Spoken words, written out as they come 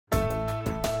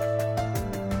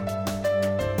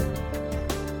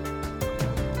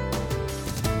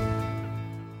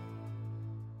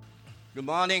Good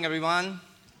morning, everyone.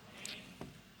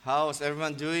 How's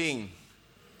everyone doing?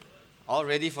 All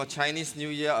ready for Chinese New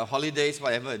Year or holidays,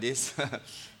 whatever it is?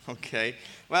 Okay.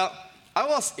 Well, I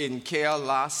was in KL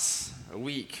last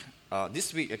week,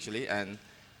 this week actually, and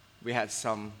we had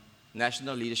some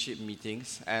national leadership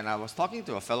meetings, and I was talking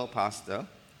to a fellow pastor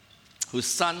whose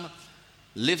son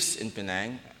lives in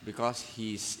Penang because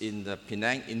he's in the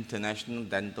Penang International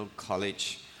Dental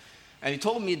College. And he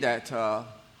told me that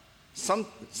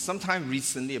sometime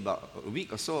recently, about a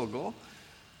week or so ago,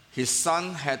 his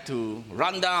son had to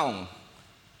run down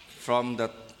from the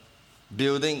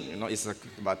building. It's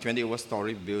about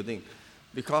 20-story building,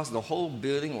 because the whole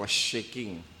building was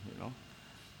shaking.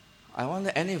 I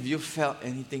wonder, any of you felt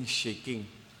anything shaking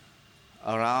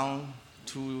around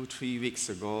 2-3 weeks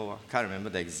ago? I can't remember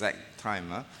the exact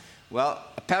time. Well,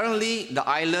 apparently the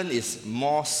island is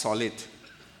more solid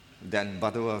than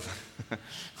Butterworth.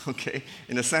 Okay,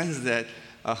 in the sense that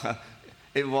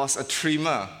it was a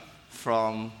tremor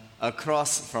from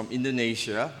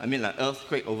Indonesia. I mean, an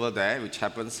earthquake over there, which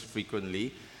happens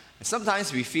frequently.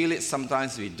 Sometimes we feel it,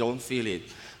 sometimes we don't feel it.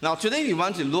 Now, today we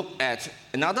want to look at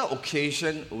another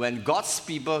occasion when God's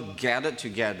people gathered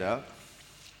together,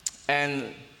 and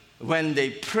when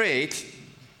they prayed,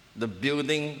 the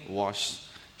building was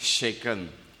shaken.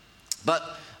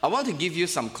 But I want to give you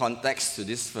some context to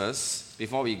this first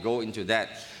before we go into that.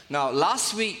 Now,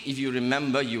 last week, if you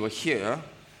remember, you were here.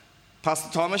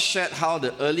 Pastor Thomas shared how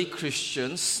the early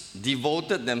Christians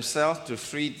devoted themselves to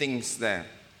 3 things there.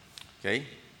 Okay,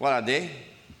 what are they?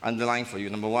 Underline for you.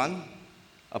 Number 1,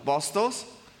 apostles,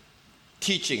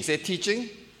 teaching. Say teaching.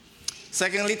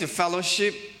 Secondly, to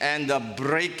fellowship and the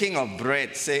breaking of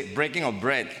bread. Say breaking of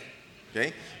bread.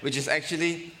 Okay, which is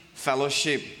actually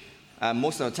fellowship.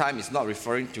 Most of the time, it's not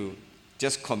referring to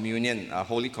just communion,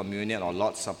 Holy Communion or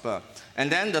Lord's Supper.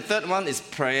 And then the third one is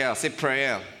prayer. Say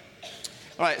prayer.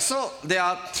 All right, so there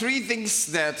are 3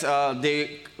 things that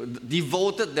they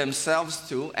devoted themselves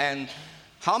to. And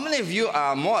how many of you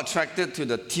are more attracted to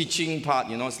the teaching part?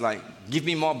 It's like, give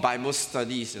me more Bible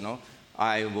studies,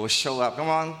 I will show up. Come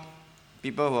on,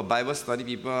 people who are Bible study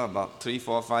people, about 3,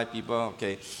 4, 5 people,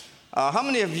 okay. How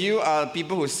many of you are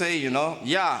people who say,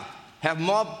 have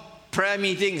more prayer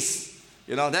meetings?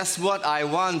 That's what I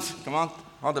want. Come on,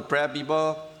 all the prayer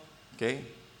people. Okay,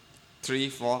 3,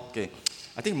 4. Okay,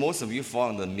 I think most of you fall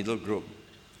in the middle group.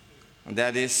 And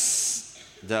that is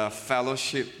the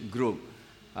fellowship group.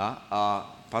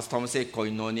 Pastor Thomas said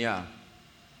koinonia,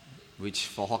 which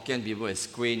for Hokkien people is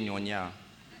kueh nyonya.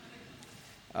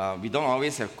 We don't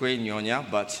always have kueh nyonya,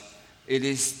 but it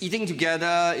is eating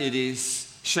together, it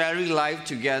is sharing life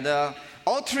together.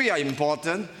 All 3 are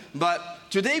important, but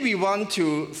today we want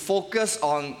to focus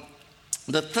on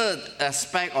the third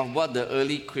aspect of what the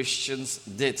early Christians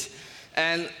did.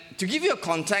 And to give you a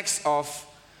context of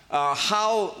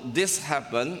how this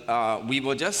happened, we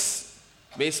will just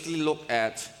basically look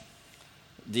at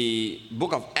the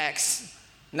book of Acts.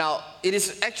 Now, it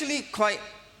is actually quite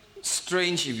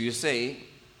strange if you say,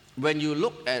 when you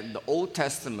look at the Old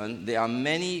Testament, there are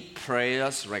many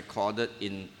prayers recorded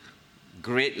in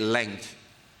great length,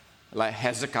 like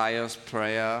Hezekiah's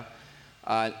prayer.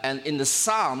 And in the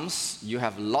Psalms, you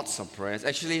have lots of prayers.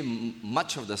 Actually,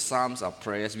 much of the Psalms are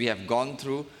prayers. We have gone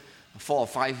through 4 or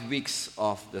 5 weeks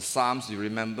of the Psalms, you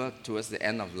remember, towards the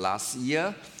end of last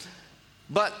year.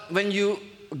 But when you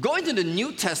go into the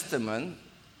New Testament,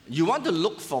 you want to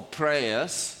look for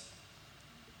prayers,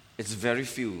 it's very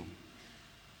few.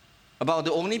 About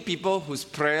the only people whose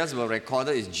prayers were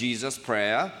recorded is Jesus'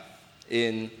 prayer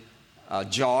in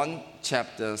John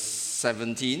chapter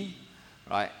 17,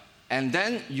 right? And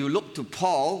then you look to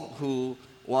Paul, who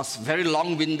was very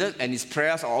long-winded, and his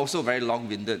prayers are also very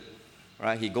long-winded,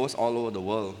 right? He goes all over the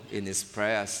world in his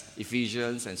prayers,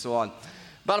 Ephesians and so on.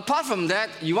 But apart from that,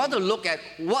 you want to look at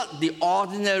what the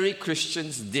ordinary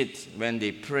Christians did when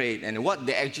they prayed, and what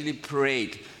they actually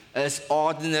prayed as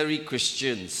ordinary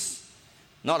Christians.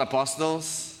 Not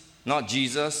apostles, not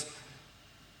Jesus.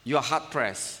 You are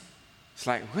hard-pressed. It's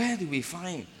like, where do we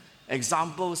find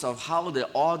examples of how the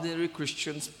ordinary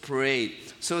Christians prayed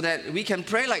so that we can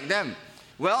pray like them?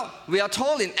 Well, we are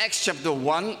told in Acts chapter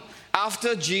 1,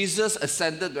 after Jesus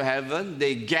ascended to heaven,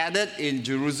 they gathered in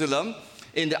Jerusalem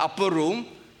in the upper room,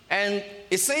 and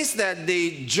it says that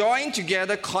they joined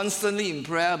together constantly in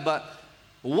prayer, but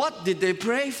what did they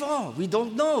pray for? We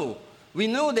don't know. We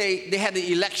know they had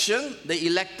the election. They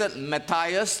elected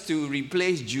Matthias to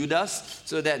replace Judas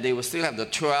so that they will still have the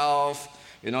 12,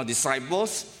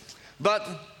 disciples. But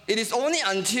it is only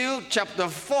until chapter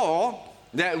 4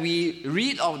 that we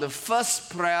read of the first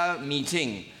prayer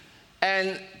meeting.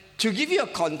 And to give you a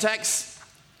context,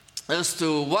 as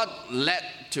to what led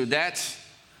to that,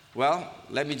 well,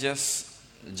 let me just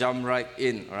jump right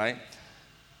in, all right?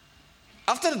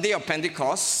 After the day of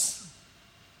Pentecost,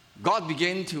 God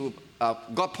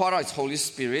poured out His Holy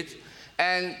Spirit,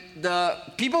 and the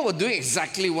people were doing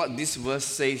exactly what this verse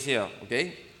says here,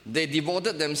 okay? They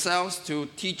devoted themselves to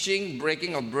teaching,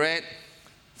 breaking of bread,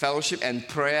 fellowship, and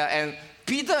prayer. And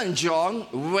Peter and John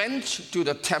went to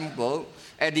the temple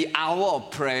at the hour of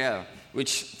prayer,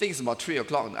 which I think is about 3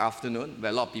 o'clock in the afternoon,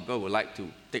 where a lot of people would like to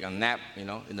take a nap,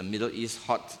 in the Middle East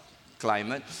hot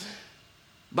climate.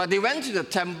 But they went to the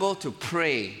temple to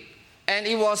pray. And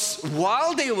it was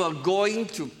while they were going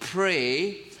to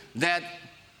pray that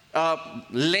a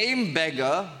lame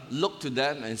beggar looked to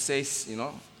them and says,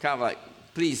 kind of like,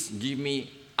 please give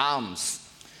me alms.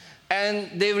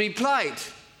 And they replied,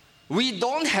 we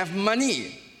don't have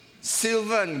money.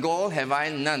 Silver and gold have I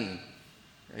none.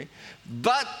 Okay?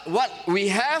 But what we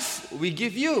have, we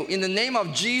give you. In the name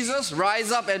of Jesus,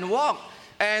 rise up and walk.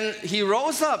 And he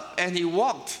rose up and he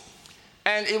walked.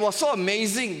 And it was so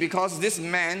amazing because this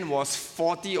man was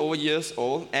 40 years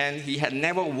old and he had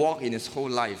never walked in his whole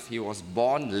life. He was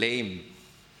born lame.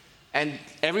 And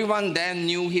everyone then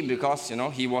knew him because,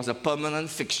 he was a permanent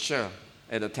fixture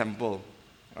at the temple,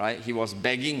 right? He was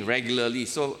begging regularly,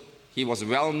 so he was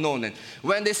well known. And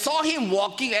when they saw him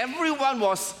walking, everyone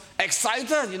was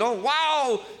excited,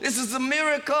 wow, this is a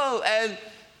miracle. And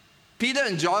Peter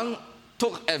and John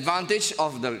took advantage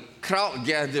of the crowd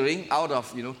gathering out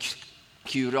of,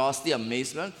 curiosity,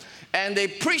 amazement. And they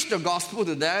preached the gospel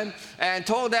to them and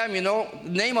told them, the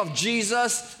name of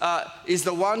Jesus is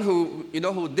the one who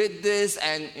did this.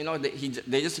 And,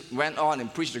 they just went on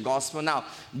and preached the gospel. Now,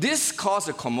 this caused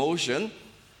a commotion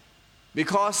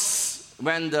because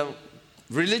when the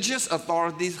religious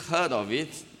authorities heard of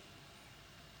it,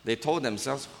 they told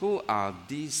themselves, who are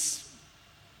these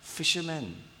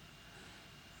fishermen?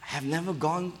 Have never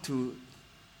gone to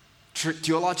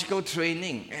theological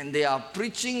training, and they are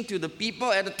preaching to the people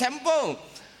at the temple.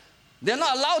 They're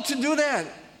not allowed to do that.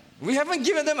 We haven't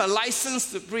given them a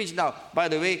license to preach. Now, by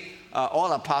the way,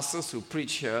 all our pastors who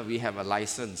preach here, we have a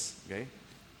license, okay?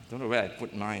 I don't know where I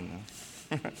put mine.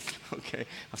 Okay, I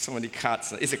have so many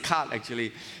cards. It's a card,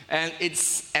 actually. And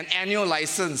it's an annual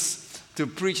license to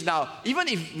preach. Now, even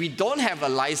if we don't have a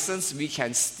license, we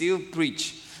can still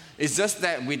preach. It's just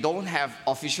that we don't have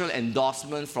official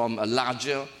endorsement from a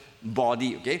larger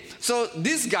body, okay? So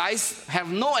these guys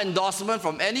have no endorsement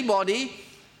from anybody.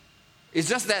 It's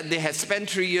just that they had spent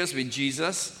 3 years with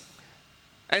Jesus.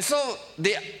 And so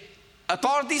the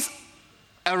authorities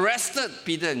arrested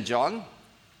Peter and John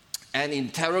and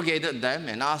interrogated them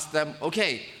and asked them,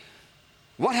 okay,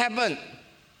 what happened?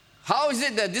 How is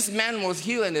it that this man was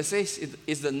healed? And they say,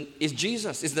 it's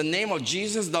Jesus. It's the name of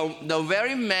Jesus, the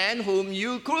very man whom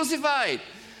you crucified.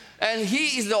 And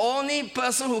he is the only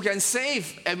person who can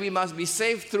save, and we must be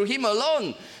saved through him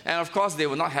alone. And of course, they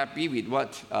were not happy with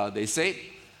what they said.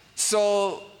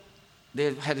 So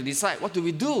they had to decide, what do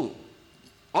we do?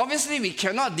 Obviously, we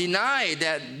cannot deny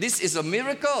that this is a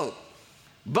miracle.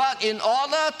 But in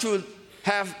order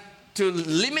to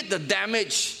limit the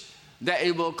damage that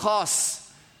it will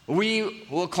cause, we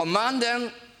will command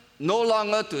them no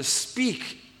longer to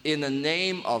speak in the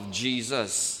name of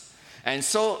Jesus. And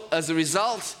so, as a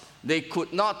result, they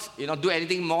could not, do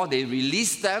anything more. They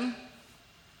released them,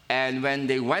 and when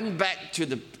they went back to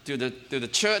the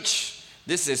church,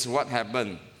 this is what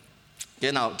happened.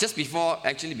 Okay, now just before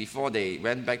they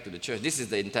went back to the church, this is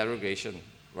the interrogation,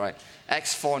 right?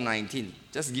 Acts 4:19.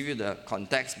 Just give you the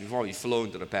context before we flow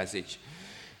into the passage.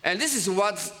 And this is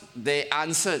what they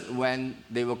answered when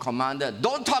they were commanded: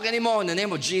 don't talk anymore in the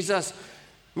name of Jesus,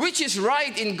 which is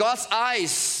right in God's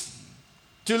eyes,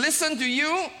 to listen to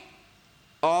you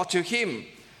or to him.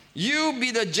 You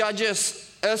be the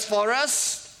judges. As for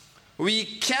us, we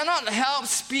cannot help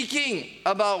speaking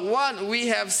about what we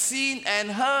have seen and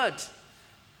heard.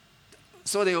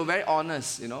 So they were very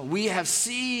honest, We have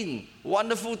seen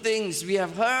wonderful things. We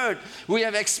have heard. We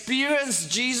have experienced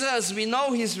Jesus. We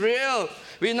know he's real.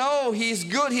 We know he's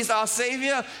good. He's our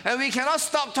Savior. And we cannot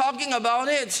stop talking about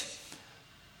it.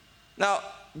 Now,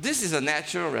 this is a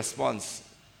natural response.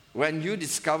 When you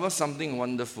discover something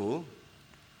wonderful,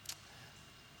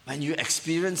 when you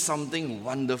experience something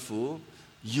wonderful,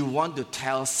 you want to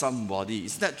tell somebody.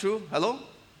 Isn't that true? Hello?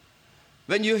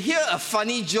 When you hear a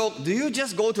funny joke, do you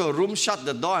just go to a room, shut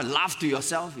the door, and laugh to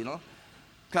yourself, Kind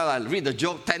of like read the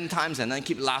joke 10 times and then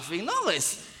keep laughing? No,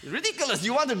 it's ridiculous.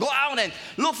 You want to go out and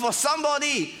look for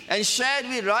somebody and share it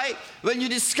with, right? When you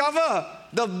discover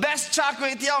the best char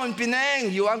kway teow in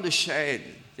Penang, you want to share it.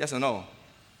 Yes or no?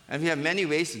 And we have many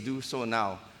ways to do so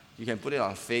now. You can put it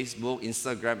on Facebook,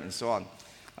 Instagram, and so on.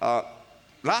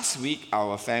 Last week,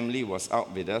 our family was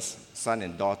out with us, son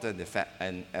and daughter,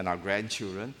 and our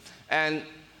grandchildren. And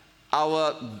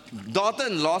our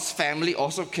daughter-in-law's family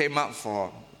also came up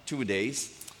for 2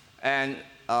 days. And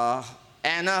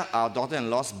Anna, our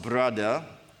daughter-in-law's brother,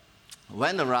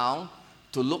 went around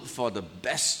to look for the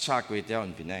best char kway teow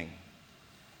in Penang.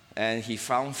 And he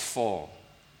found 4.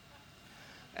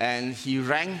 And he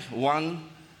ranked one,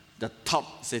 the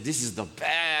top, said, this is the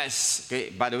best. Okay.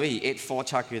 By the way, he ate 4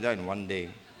 char kway teow in one day.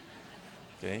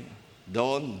 Okay.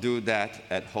 Don't do that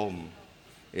at home.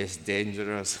 It's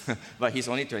dangerous. But he's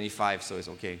only 25, so it's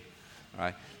okay. All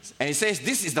right. And he says,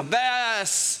 this is the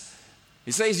best.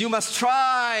 He says, you must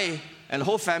try. And the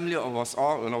whole family was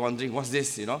all wondering, what's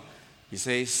this, He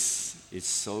says, it's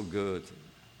so good.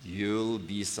 You'll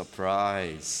be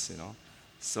surprised,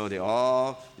 So they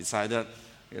all decided,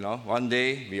 one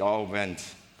day we all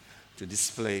went to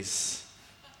this place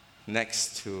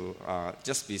next to,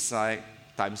 just beside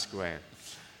Times Square.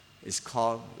 It's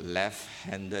called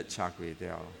Left-Handed Char Kway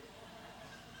Teow.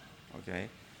 Okay?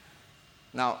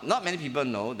 Now, not many people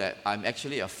know that I'm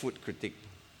actually a food critic.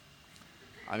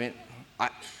 I mean,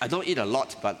 I don't eat a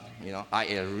lot, but,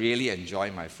 I really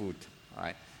enjoy my food.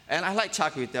 Right? And I like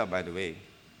char kway teow, by the way.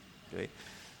 Okay?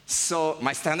 So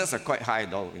my standards are quite high,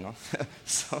 though,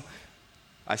 So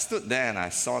I stood there and I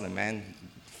saw the man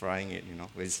frying it,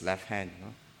 with his left hand,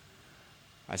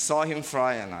 I saw him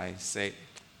fry and I said,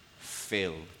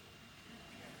 fail.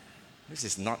 This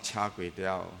is not char kway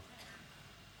teow.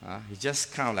 He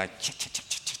just kind of like,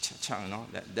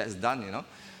 that's done,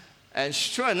 And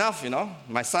sure enough,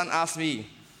 my son asked me,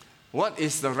 what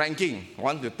is the ranking,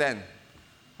 1 to 10?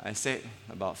 I said,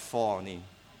 about 4 only.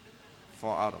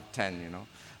 4 out of 10,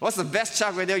 What's the best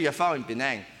char kway teow you found in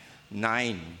Penang?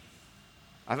 9.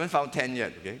 I haven't found 10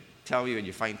 yet, okay? Tell me when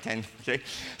you find 10, okay?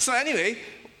 So anyway,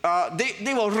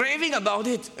 they were raving about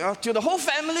it to the whole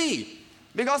family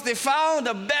because they found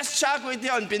the best char kway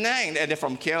teow in Penang. And they're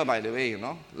from KL, by the way,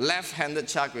 Left-handed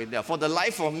char kway teow. For the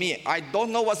life of me, I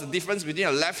don't know what's the difference between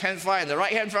a left-hand fry and a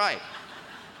right-hand fry.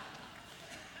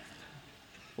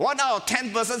 1 out of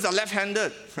 10 persons are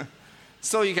left-handed.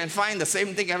 So you can find the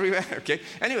same thing everywhere, okay?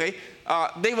 Anyway,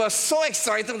 they were so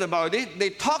excited about it.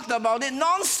 They talked about it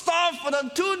non-stop for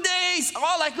the 2 days.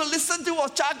 All I could listen to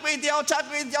was char kway teow, char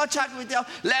kway teow, char kway teow,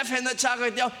 left-handed char kway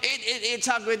teow, 888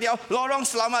 char kway teow, Lorong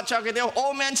Selamat char kway teow,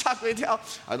 old man char kway teow.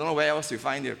 I don't know where else you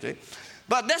find it, okay?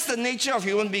 But that's the nature of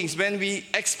human beings. When we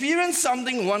experience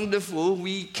something wonderful,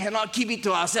 we cannot keep it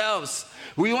to ourselves.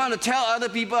 We want to tell other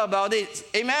people about it.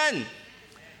 Amen?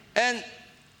 And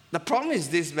the problem is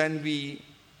this: when we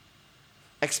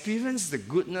experience the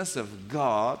goodness of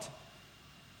God,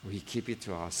 we keep it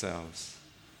to ourselves.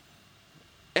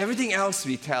 Everything else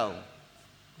we tell.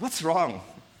 What's wrong?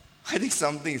 I think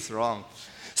something is wrong.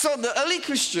 So the early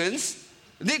Christians,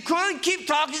 they couldn't keep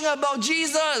talking about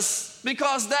Jesus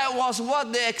because that was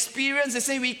what they experienced. They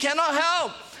say, we cannot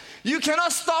help. You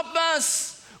cannot stop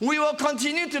us. We will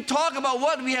continue to talk about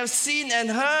what we have seen and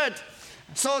heard.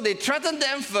 So they threatened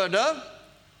them further.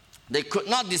 They could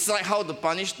not decide how to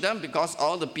punish them because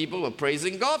all the people were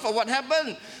praising God for what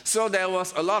happened. So there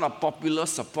was a lot of popular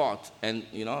support. And,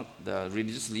 the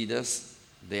religious leaders,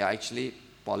 they are actually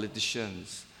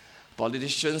politicians.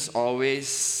 Politicians always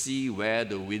see where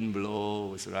the wind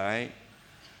blows, right?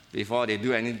 Before they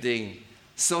do anything.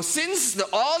 So since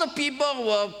all the people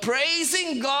were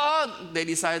praising God, they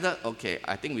decided, okay,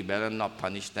 I think we better not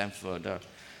punish them further,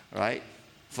 right?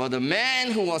 For the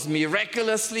man who was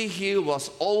miraculously healed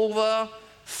was over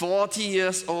 40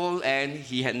 years old and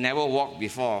he had never walked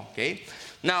before, okay?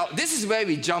 Now, this is where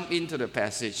we jump into the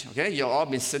passage, okay? You've all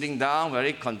been sitting down,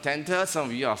 very contented. Some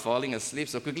of you are falling asleep,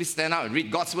 so quickly stand up and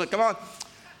read God's word. Come on.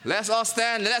 Let's all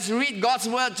stand. Let's read God's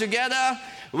word together.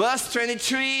 Verse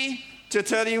 23 to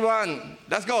 31.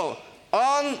 Let's go.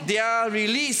 On their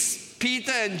release,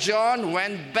 Peter and John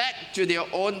went back to their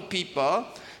own people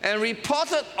and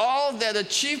reported all that the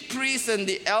chief priests and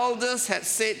the elders had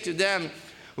said to them.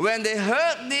 When they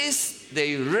heard this,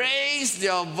 they raised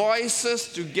their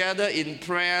voices together in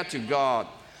prayer to God.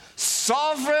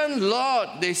 Sovereign Lord,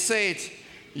 they said,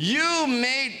 you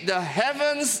made the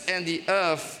heavens and the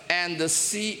earth and the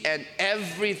sea and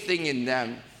everything in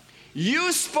them.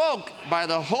 You spoke by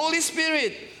the Holy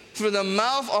Spirit through the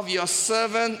mouth of your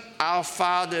servant, our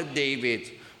father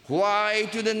David. Why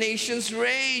do the nations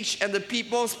rage and the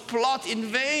peoples plot in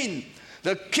vain?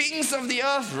 The kings of the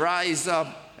earth rise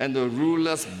up and the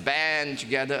rulers band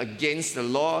together against the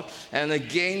Lord and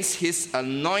against his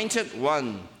anointed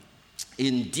one.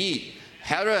 Indeed,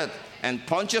 Herod and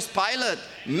Pontius Pilate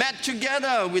met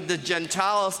together with the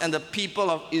Gentiles and the people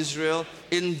of Israel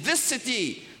in this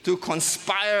city to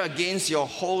conspire against your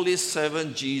holy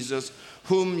servant Jesus,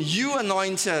 whom you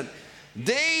anointed.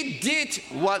 They did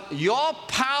what your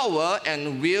power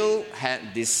and will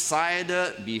had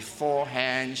decided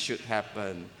beforehand should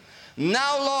happen.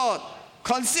 Now, Lord,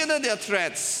 consider their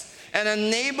threats and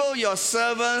enable your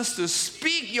servants to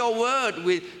speak your word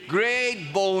with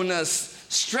great boldness.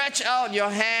 Stretch out your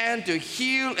hand to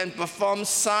heal and perform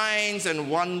signs and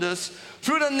wonders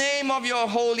through the name of your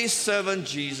holy servant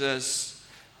Jesus.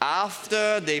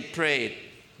 After they prayed,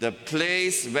 the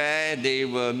place where they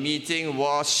were meeting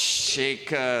was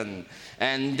shaken,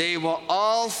 and they were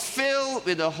all filled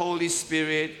with the Holy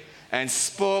Spirit and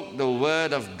spoke the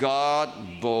word of God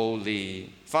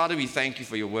boldly. Father, we thank you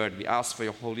for your word. We ask for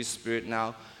your Holy Spirit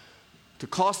now to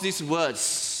cause these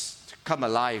words to come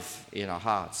alive in our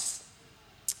hearts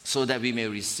so that we may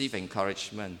receive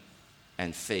encouragement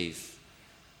and faith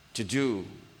to do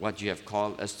what you have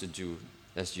called us to do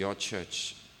as your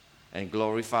church and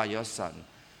glorify your Son.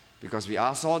 Because we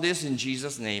ask all this in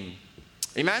Jesus' name.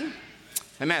 Amen?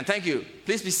 Amen. Thank you.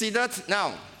 Please be seated.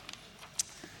 Now,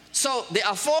 so there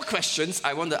are 4 questions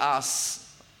I want to ask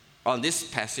on this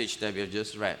passage that we have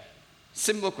just read.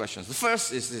 Simple questions. The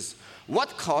first is this: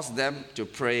 what caused them to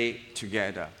pray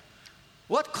together?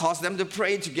 What caused them to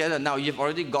pray together? Now, you've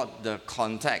already got the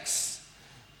context.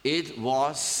 It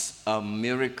was a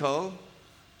miracle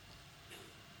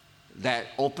that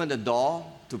opened the door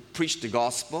to preach the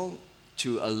gospel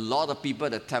to a lot of people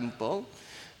at the temple,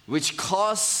 which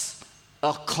caused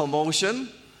a commotion,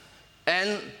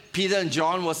 and Peter and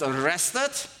John was arrested,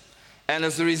 and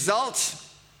as a result,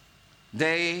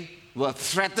 they were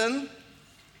threatened,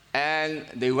 and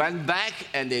they went back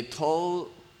and they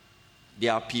told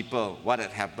their people what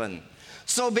had happened.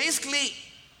 So basically,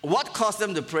 what caused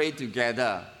them to pray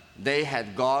together? They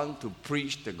had gone to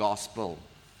preach the gospel.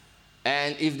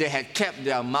 And if they had kept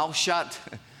their mouth shut,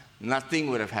 nothing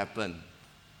would have happened.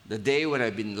 The day would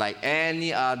have been like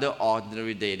any other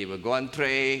ordinary day. They would go and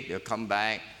pray, they'll come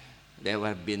back. There would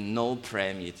have been no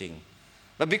prayer meeting.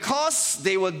 But because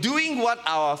they were doing what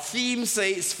our theme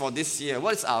says for this year.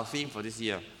 What is our theme for this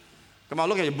year? Come on,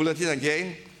 look at your bulletin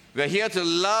again. We're here to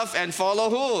love and follow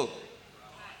who?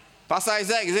 Pastor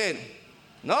Isaac, is it?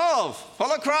 No,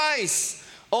 follow Christ.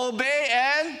 Obey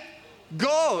and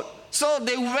go. So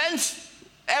they went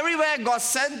everywhere God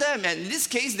sent them. And in this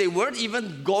case, they weren't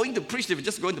even going to preach. They were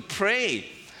just going to pray.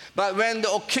 But when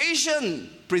the occasion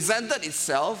presented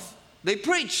itself, they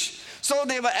preached. So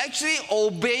they were actually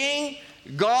obeying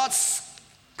God's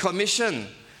commission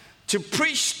to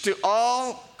preach to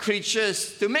all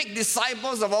creatures, to make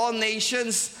disciples of all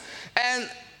nations. And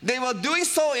they were doing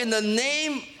so in the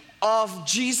name of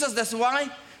Jesus. That's why,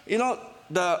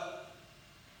 the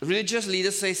religious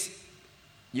leader says,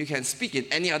 you can speak in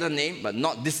any other name, but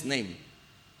not this name.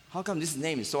 How come this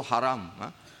name is so haram?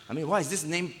 Huh? Why is this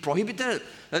name prohibited?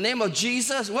 The name of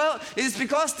Jesus? Well, it's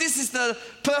because this is the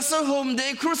person whom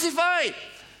they crucified.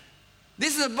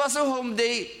 This is the person whom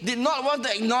they did not want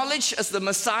to acknowledge as the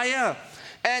Messiah.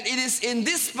 And it is in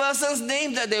this person's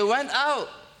name that they went out.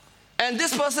 And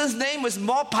this person's name was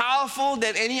more powerful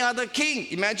than any other king.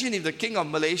 Imagine if the king of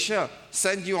Malaysia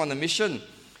sent you on a mission.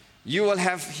 You will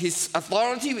have his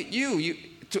authority with you.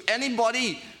 To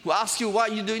anybody who asks you why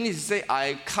you're doing this, you say,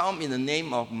 I come in the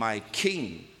name of my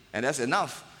king. And that's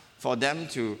enough for them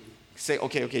to say,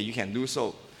 okay, you can do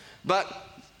so. But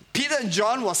Peter and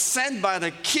John was sent by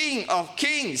the King of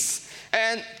Kings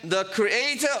and the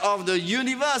creator of the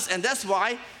universe. And that's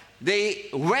why they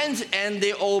went and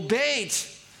they obeyed.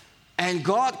 And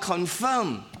God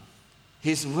confirmed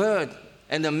his word.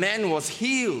 And the man was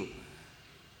healed.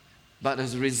 But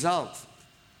as a result,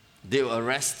 they were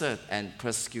arrested and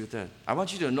persecuted. I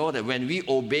want you to know that when we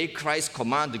obey Christ's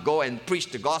command to go and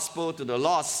preach the gospel to the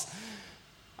lost,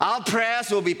 our prayers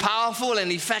will be powerful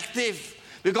and effective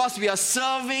because we are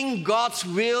serving God's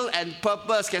will and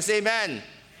purpose. Can I say amen?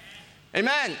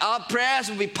 Amen. Our prayers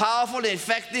will be powerful and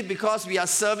effective because we are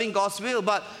serving God's will.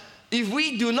 But if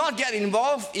we do not get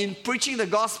involved in preaching the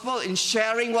gospel, in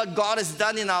sharing what God has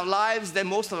done in our lives, then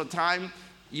most of the time,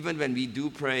 even when we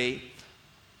do pray,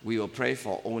 we will pray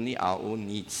for only our own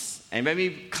needs. And when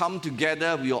we come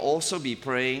together, we will also be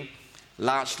praying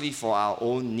largely for our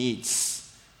own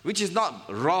needs, which is not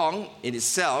wrong in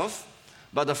itself,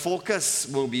 but the focus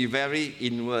will be very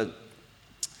inward.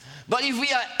 But if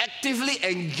we are actively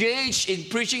engaged in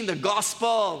preaching the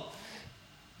gospel,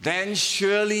 then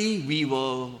surely we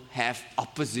will have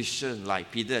opposition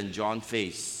like Peter and John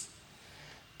faced.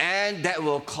 And that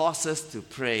will cause us to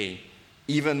pray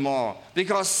even more.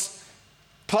 Because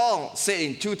Paul said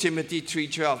in 2 Timothy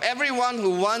 3:12, everyone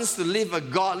who wants to live a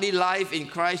godly life in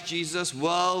Christ Jesus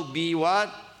will be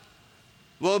what?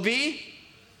 Will be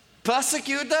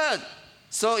persecuted.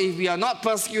 So if we are not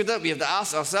persecuted, we have to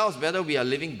ask ourselves whether we are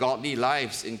living godly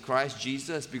lives in Christ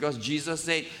Jesus. Because Jesus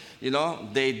said,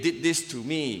 they did this to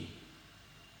me.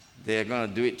 They are going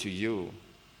to do it to you.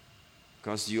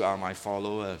 Because you are my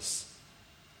followers.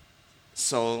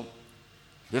 So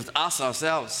we have to ask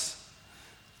ourselves,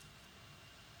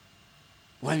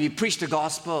 when we preach the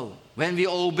gospel, when we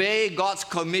obey God's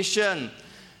commission,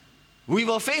 we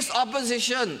will face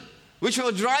opposition, which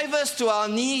will drive us to our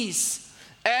knees.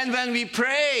 And when we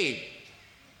pray,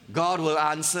 God will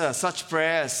answer. Such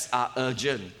prayers are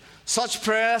urgent. Such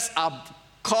prayers are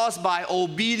caused by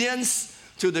obedience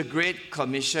to the Great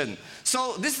Commission.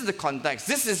 So this is the context.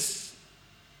 This is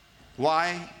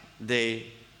why they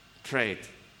prayed,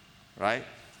 right?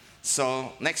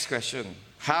 So next question.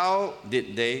 How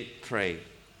did they pray?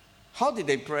 How did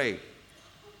they pray?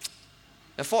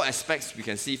 There are 4 aspects we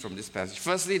can see from this passage.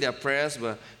 Firstly, their prayers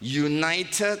were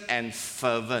united and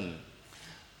fervent.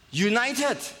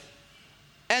 United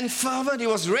and fervent. It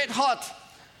was red hot.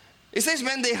 It says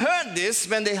when they heard this,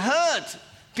 when they heard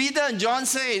Peter and John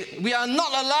say, we are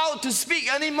not allowed to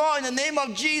speak anymore in the name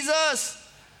of Jesus,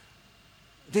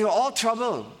 they were all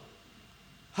troubled.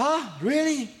 Huh?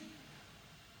 Really?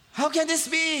 How can this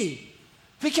be?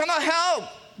 We cannot help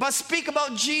but speak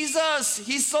about Jesus.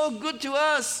 He's so good to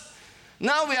us.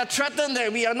 Now we are threatened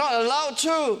that we are not allowed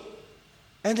to.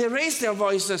 And they raised their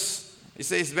voices. It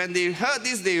says, when they heard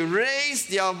this, they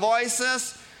raised their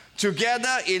voices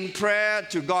together in prayer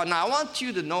to God. Now I want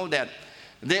you to know that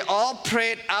they all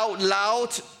prayed out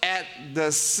loud at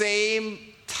the same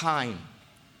time.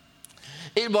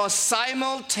 It was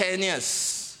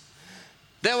simultaneous.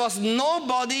 There was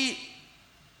nobody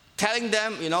telling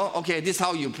them, okay, this is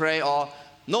how you pray, or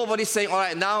nobody saying, all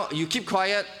right, now you keep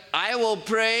quiet, I will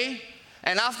pray,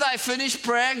 and after I finish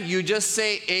praying, you just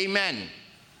say amen.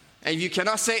 And if you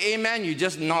cannot say amen, you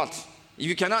just nod. If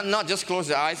you cannot nod, just close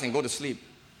your eyes and go to sleep,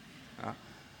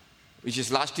 which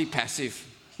is largely passive.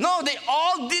 No, they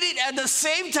all did it at the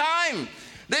same time.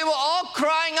 They were all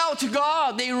crying out to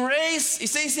God. It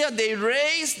says here, they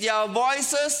raised their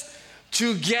voices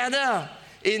together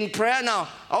in prayer. Now,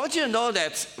 I want you to know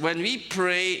that when we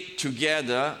pray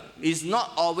together, it's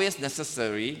not always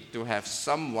necessary to have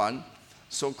someone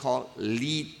so-called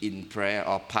lead in prayer,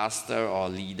 or pastor or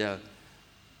leader.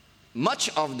 Much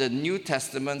of the New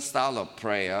Testament style of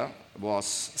prayer was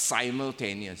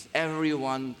simultaneous.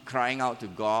 Everyone crying out to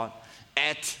God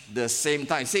at the same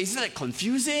time. Say, isn't that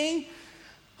confusing?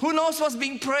 Who knows what's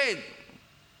being prayed?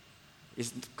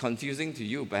 It's confusing to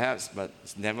you perhaps, but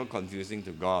it's never confusing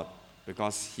to God,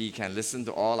 because He can listen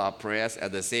to all our prayers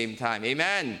at the same time.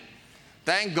 Amen.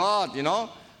 Thank God,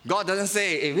 God doesn't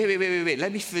say, hey, wait,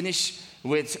 let me finish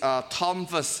with Tom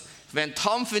first. When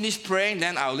Tom finished praying,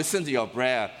 then I'll listen to your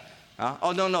prayer.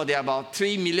 Oh, no, there are about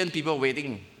 3 million people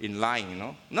waiting in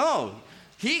line, No,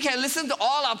 He can listen to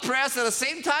all our prayers at the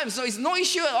same time, so it's no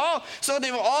issue at all. So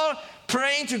they were all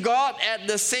praying to God at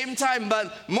the same time,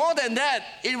 but more than that,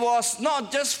 it was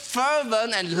not just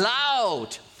fervent and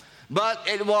loud, but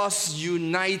it was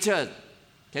united.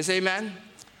 Can you say amen?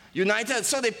 United.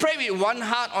 So they prayed with one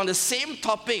heart on the same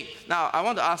topic. Now, I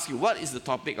want to ask you, what is the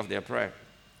topic of their prayer?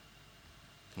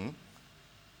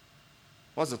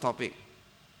 What's the topic?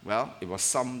 Well, it was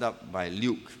summed up by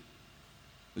Luke.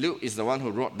 Luke is the one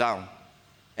who wrote down.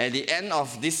 At the end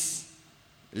of this,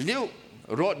 Luke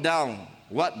wrote down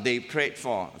what they prayed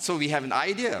for. So we have an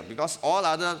idea, because all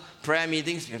other prayer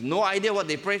meetings, we have no idea what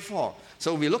they prayed for.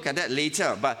 So we look at that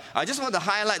later. But I just want to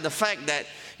highlight the fact that,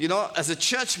 as a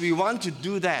church, we want to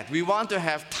do that. We want to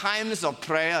have times of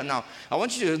prayer. Now, I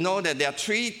want you to know that there are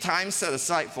 3 times set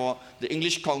aside for the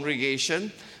English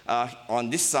congregation on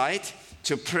this side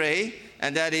to pray.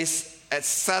 And that is at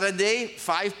Saturday,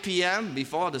 5 p.m.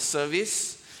 before the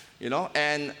service,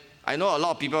 And I know a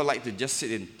lot of people like to just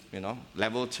sit in,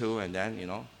 level 2 and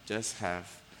then, just have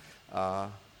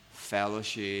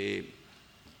fellowship,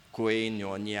 kuih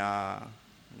nyonya,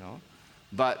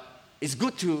 But it's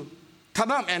good to come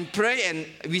up and pray, and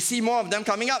we see more of them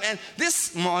coming up. And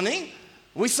this morning,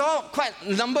 we saw quite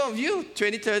a number of you,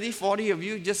 20, 30, 40 of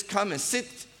you just come and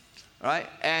sit, right,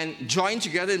 and join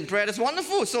together in prayer. That's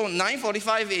wonderful. So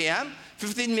 9:45 a.m.,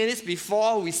 15 minutes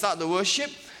before we start the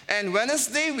worship. And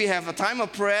Wednesday, we have a time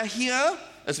of prayer here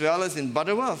as well as in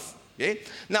Butterworth. Okay?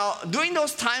 Now, during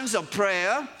those times of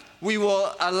prayer, we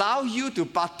will allow you to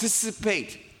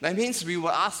participate. That means we will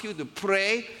ask you to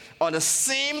pray on the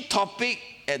same topic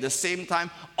at the same time,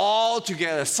 all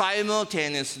together,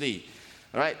 simultaneously.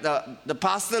 Right? The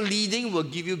pastor leading will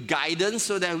give you guidance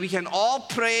so that we can all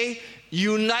pray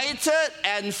united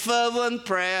and fervent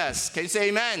prayers. Can you say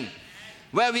amen?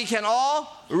 Where we can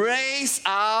all raise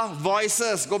our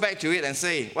voices. Go back to it and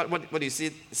say, what do you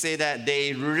say that?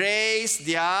 They raise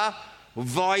their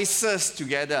voices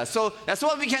together. So that's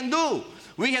what we can do.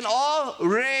 We can all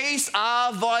raise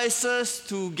our voices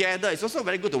together. It's also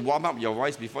very good to warm up your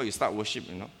voice before you start worship,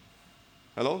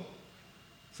 Hello?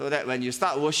 So that when you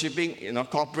start worshiping,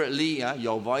 corporately,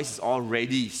 your voice is all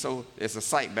ready. So there's a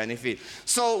side benefit.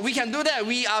 So we can do that.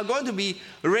 We are going to be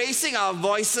raising our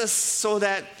voices so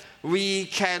that we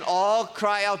can all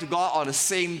cry out to God on the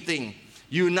same thing,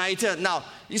 united. Now,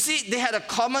 you see, they had a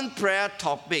common prayer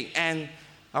topic, and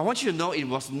I want you to know it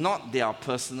was not their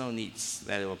personal needs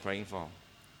that they were praying for.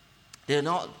 They're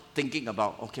not thinking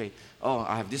about,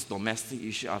 I have this domestic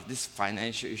issue, I have this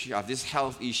financial issue, I have this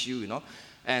health issue,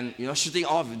 and shooting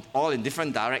all in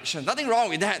different directions. Nothing wrong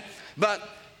with that. But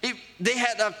they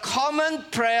had a common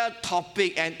prayer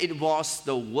topic, and it was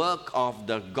the work of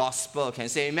the gospel. Can you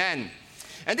say amen?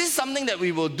 And this is something that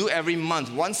we will do every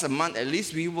month. Once a month at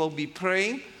least, we will be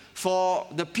praying for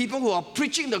the people who are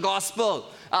preaching the gospel.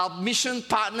 Our mission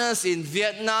partners in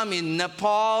Vietnam, in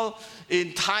Nepal,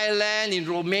 in Thailand, in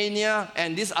Romania,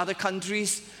 and these other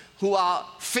countries who are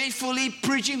faithfully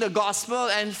preaching the gospel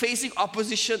and facing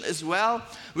opposition as well.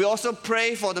 We also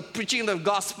pray for the preaching of the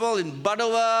gospel in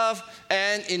Butterworth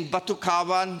and in Batu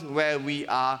Kawan, where we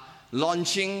are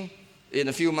launching in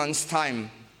a few months'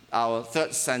 time our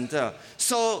third center.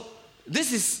 So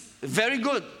this is very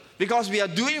good because we are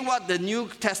doing what the New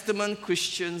Testament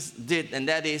Christians did, and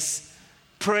that is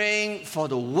praying for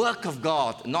the work of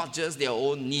God, not just their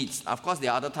own needs. Of course,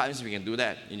 there are other times we can do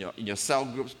that in your cell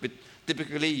groups, but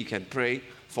typically you can pray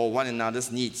for one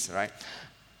another's needs, right?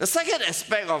 The second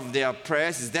aspect of their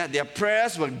prayers is that their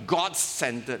prayers were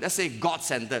God-centered. Let's say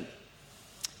God-centered.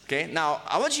 Okay, now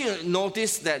I want you to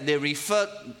notice that they referred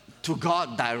to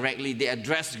God directly. They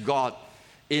addressed God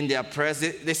in their prayers.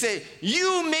 They say,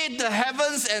 you made the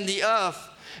heavens and the earth,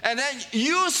 and then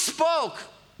you spoke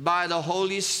by the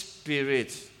Holy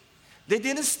Spirit. They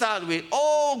didn't start with,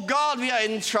 oh God, we are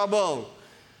in trouble.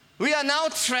 We are now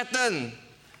threatened.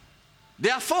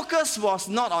 Their focus was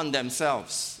not on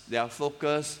themselves. Their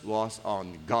focus was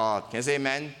on God. Can you say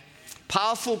amen?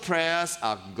 Powerful prayers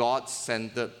are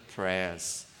God-centered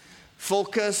prayers.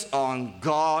 Focus on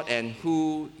God and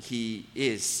who He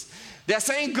is. They're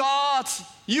saying, God,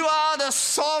 you are the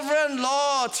sovereign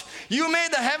Lord. You made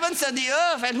the heavens and the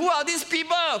earth. And who are these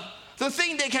people to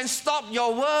think they can stop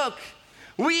your work?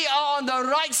 We are on the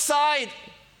right side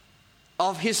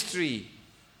of history.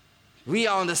 We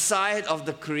are on the side of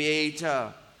the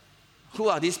Creator. Who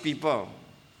are these people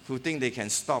who think they can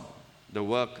stop the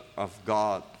work of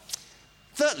God?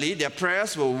 Thirdly, their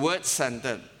prayers were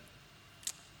word-centered.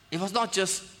 It was not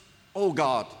just, oh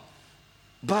God,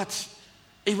 but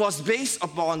it was based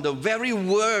upon the very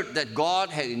word that God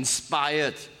had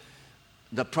inspired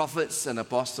the prophets and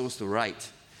apostles to write.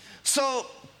 So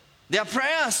their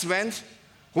prayers went,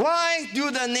 why do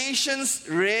the nations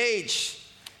rage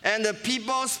and the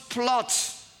peoples plot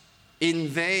in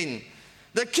vain?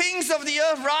 The kings of the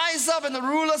earth rise up and the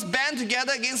rulers band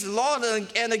together against the Lord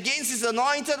and against His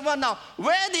anointed one. Now,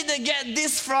 where did they get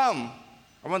this from?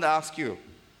 I want to ask you.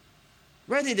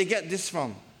 Where did they get this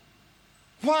from?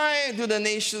 Why do the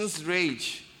nations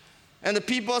rage and the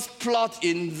peoples plot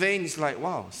in vain? It's like,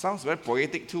 wow, sounds very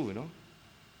poetic too,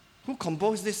 Who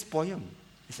composed this poem?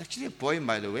 It's actually a poem,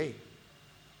 by the way.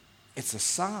 It's a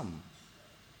psalm.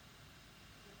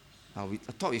 I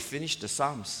thought we finished the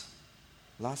Psalms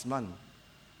last month.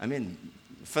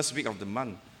 First week of the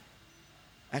month.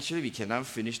 Actually, we can never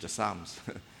finish the Psalms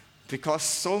because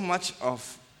so much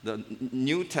of the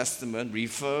New Testament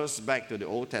refers back to the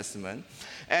Old Testament.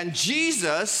 And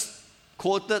Jesus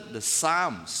quoted the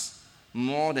Psalms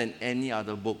more than any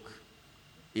other book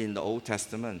in the Old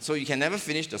Testament. So you can never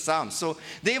finish the Psalms. So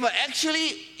they were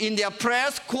actually, in their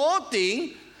prayers,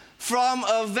 quoting from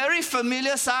a very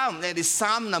familiar psalm. That is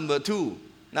Psalm number 2.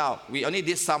 Now, we only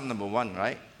did Psalm number 1,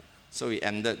 right? So we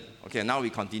ended. Okay, now we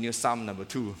continue Psalm number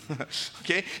 2.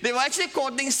 Okay, they were actually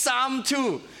quoting Psalm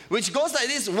 2, which goes like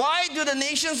this. Why do the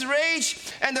nations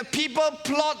rage and the people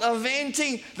plot a vain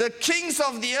thing? The kings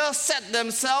of the earth set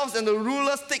themselves and the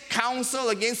rulers take counsel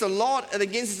against the Lord and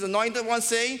against His anointed one,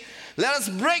 saying, let us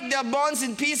break their bonds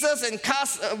in pieces and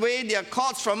cast away their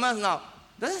cords from us. Now,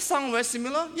 does that sound very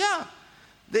similar? Yeah.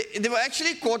 They were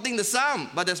actually quoting the psalm,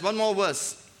 but there's one more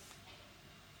verse.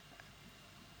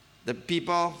 The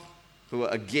people who were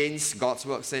against God's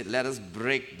work said, let us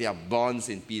break their bonds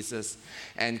in pieces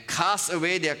and cast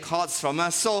away their cords from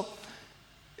us. So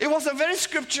it was a very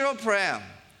scriptural prayer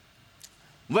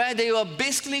where they were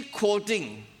basically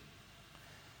quoting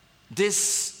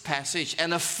this passage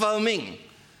and affirming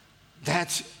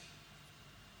that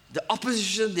the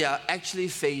opposition they are actually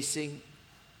facing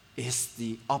is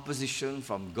the opposition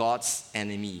from God's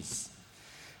enemies.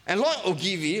 And Lord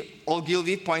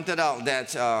Ogilvie pointed out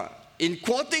that in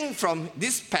quoting from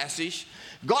this passage,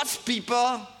 God's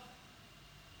people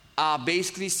are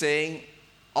basically saying,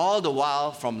 all the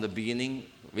while from the beginning,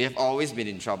 we have always been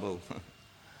in trouble.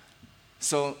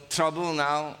 So trouble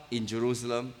now in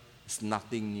Jerusalem is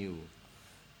nothing new.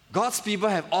 God's people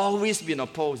have always been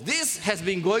opposed. This has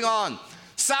been going on.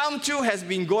 Psalm 2 has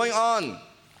been going on.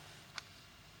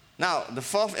 Now, the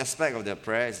fourth aspect of their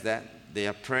prayer is that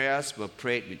their prayers were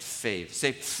prayed with faith.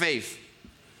 Say faith.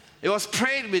 It was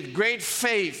prayed with great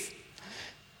faith.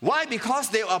 Why? Because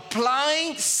they were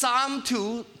applying Psalm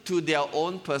 2 to their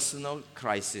own personal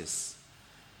crisis.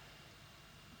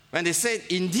 When they said,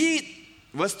 indeed,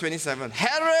 verse 27,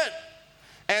 Herod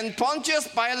and Pontius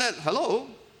Pilate. Hello?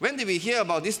 When did we hear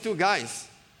about these two guys?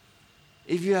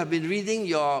 If you have been reading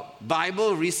your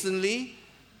Bible recently,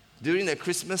 during the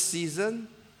Christmas season,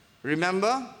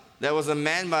 remember, there was a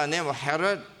man by the name of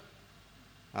Herod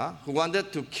who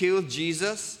wanted to kill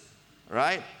Jesus,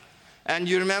 right? And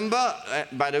you remember,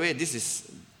 by the way, this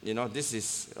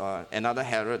is another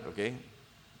Herod, okay?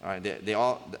 All right, they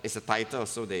all, it's a title,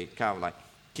 so they kind of like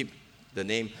keep the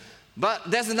name. But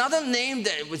there's another name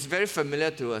that was very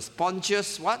familiar to us.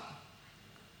 Pontius what?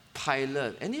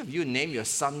 Pilate. Any of you name your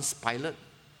sons Pilate?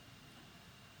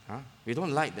 We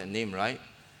don't like that name, right?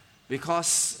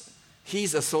 Because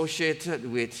he's associated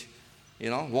with,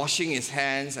 washing his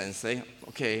hands and saying,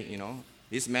 okay,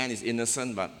 this man is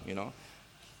innocent, but,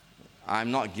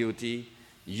 I'm not guilty.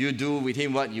 You do with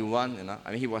him what you want.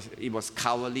 I mean, it was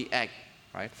cowardly act,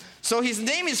 right? So his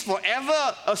name is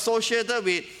forever associated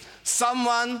with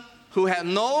someone who had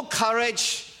no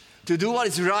courage to do what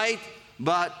is right,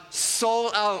 but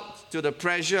sold out to the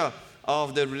pressure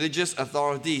of the religious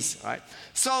authorities, right?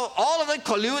 So all of them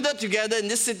colluded together in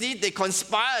this city. They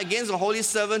conspire against the holy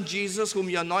servant Jesus, whom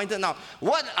you anointed. Now,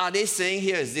 what are they saying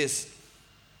here is this.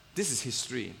 This is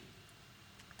history.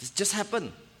 This just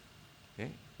happened.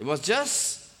 Okay? It was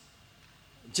just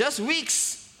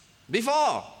weeks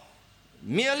before.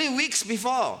 Merely weeks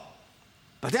before.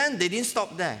 But then they didn't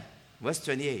stop there. Verse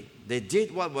 28. They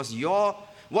did what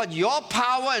your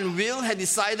power and will had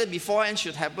decided beforehand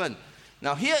should happen.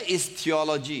 Now here is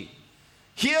theology.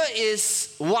 Here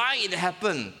is why it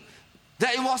happened.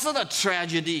 That it wasn't a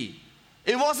tragedy.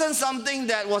 It wasn't something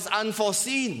that was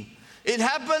unforeseen. It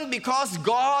happened because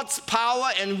God's power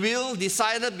and will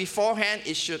decided beforehand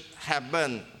it should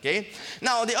happen. Okay?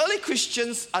 Now the early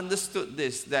Christians understood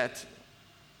this, that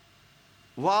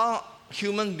while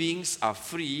human beings are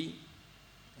free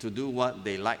to do what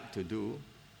they like to do,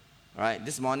 right?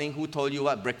 This morning, who told you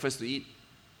what breakfast to eat?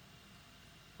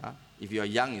 If you're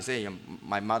young, you say,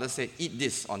 my mother said, eat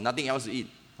this or nothing else to eat.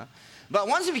 But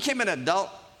once you became an adult,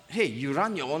 hey, you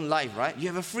run your own life, right? You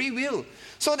have a free will.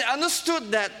 So they understood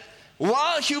that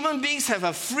while human beings have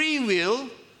a free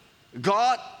will,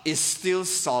 God is still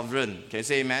sovereign. Can you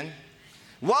say amen?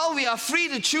 While we are free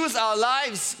to choose our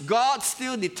lives, God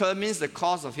still determines the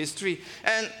course of history.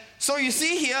 And so you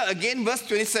see here, again, verse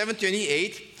 27,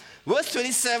 28. Verse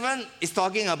 27 is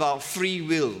talking about free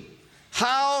will.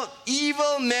 How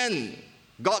evil men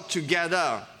got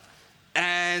together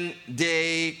and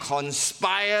they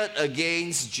conspired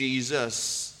against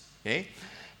Jesus. Okay?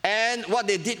 And what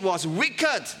they did was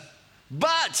wicked,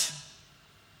 but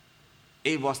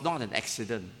it was not an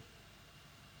accident.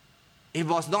 It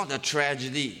was not a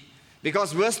tragedy.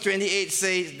 Because verse 28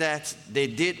 says that they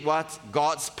did what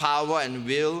God's power and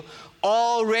will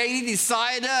already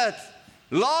decided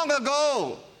long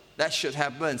ago that should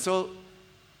happen. So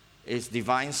it's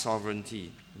divine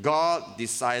sovereignty. God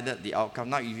decided the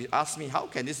outcome. Now, if you ask me, how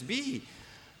can this be?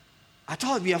 I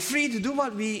thought we are free to do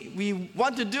what we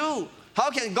want to do.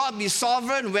 How can God be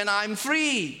sovereign when I'm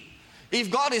free? If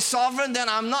God is sovereign, then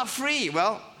I'm not free.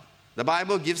 Well, the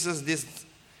Bible gives us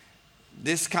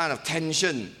this kind of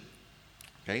tension.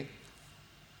 Okay?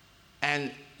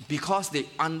 And because they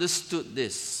understood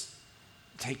this,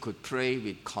 they could pray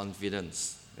with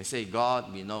confidence. They say,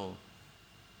 God, we know.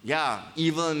 Yeah,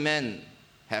 evil men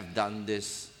have done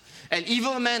this. And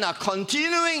evil men are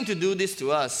continuing to do this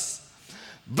to us.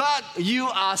 But you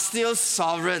are still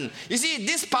sovereign. You see,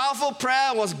 this powerful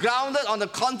prayer was grounded on the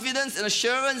confidence and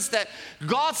assurance that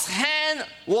God's hand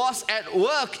was at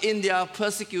work in their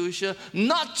persecution,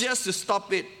 not just to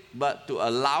stop it, but to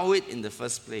allow it in the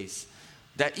first place.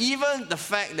 that even the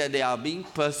fact that they are being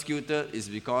persecuted is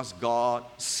because God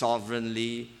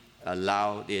sovereignly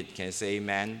allowed it. Can you say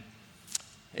amen?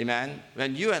 Amen.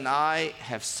 When you and I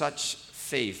have such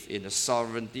faith in the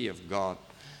sovereignty of God,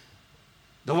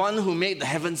 the one who made the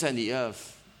heavens and the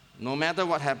earth, no matter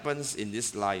what happens in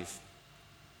this life,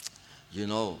 you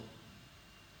know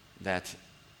that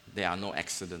there are no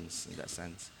accidents in that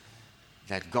sense.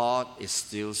 That God is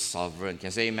still sovereign. Can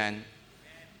you say amen?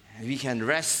 We can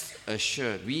rest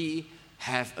assured. We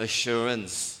have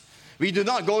assurance. We do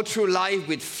not go through life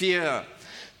with fear.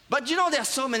 But you know, there are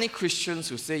so many Christians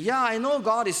who say, yeah, I know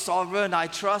God is sovereign. I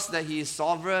trust that He is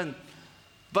sovereign.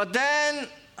 But then,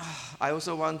 I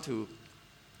also want to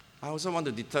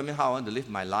determine how I want to live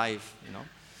my life, you know.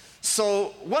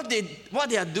 So what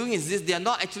they are doing is this: they are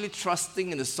not actually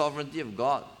trusting in the sovereignty of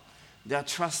God. They are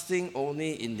trusting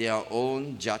only in their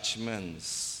own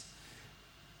judgments.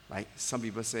 Like some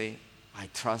people say, I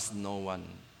trust no one.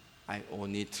 I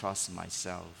only trust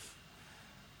myself.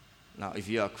 Now, if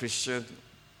you are a Christian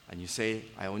and you say,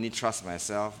 I only trust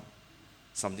myself,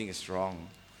 something is wrong.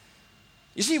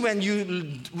 You see, when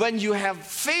you have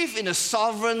faith in a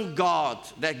sovereign God,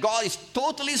 that God is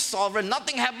totally sovereign,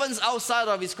 nothing happens outside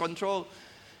of His control,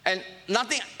 and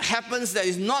nothing happens that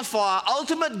is not for our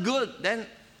ultimate good, then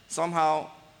somehow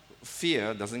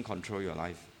fear doesn't control your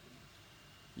life.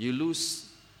 You lose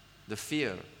the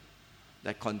fear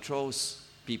that controls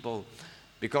people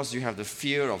because you have the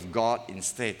fear of God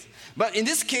instead. But in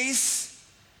this case,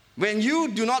 when you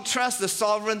do not trust the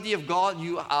sovereignty of God,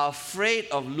 you are afraid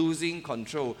of losing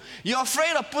control. You're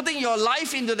afraid of putting your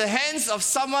life into the hands of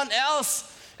someone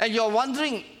else, and you're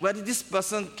wondering whether this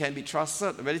person can be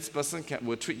trusted, whether this person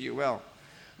will treat you well.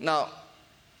 Now,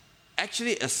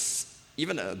 actually,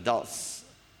 even adults,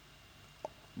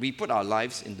 we put our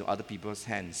lives into other people's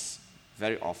hands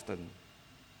very often.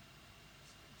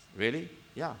 Really?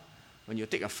 Yeah. When you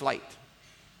take a flight,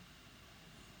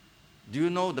 do you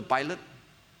know the pilot?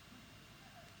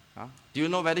 Do you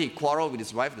know whether he quarreled with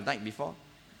his wife the night before?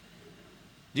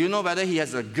 Do you know whether he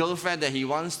has a girlfriend that he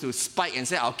wants to spike and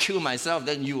say, I'll kill myself,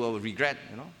 then you will regret,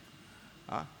 you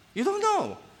know? You don't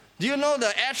know. Do you know the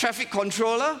air traffic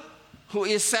controller who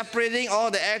is separating all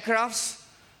the aircrafts?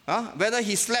 Whether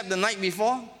he slept the night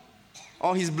before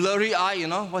or his blurry eye, you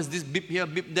know? What's this beep here,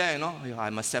 beep there, you know? I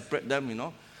must separate them, you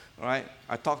know? Right?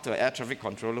 I talked to an air traffic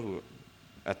controller who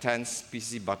attends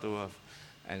PC Butterworth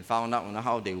and found out, you know,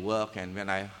 how they work. And when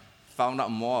I found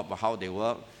out more about how they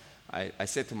work, I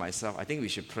said to myself, I think we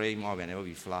should pray more whenever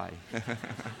we fly.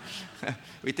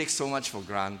 We take so much for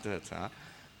granted.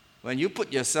 When you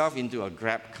put yourself into a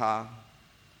Grab car,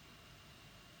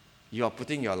 you are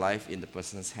putting your life in the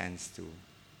person's hands too.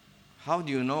 How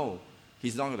do you know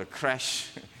he's not going to crash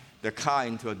the car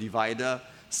into a divider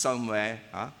somewhere?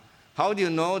 How do you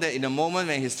know that in the moment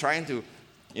when he's trying to,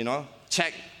 you know,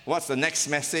 check what's the next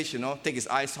message, you know, take his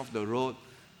eyes off the road,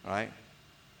 right,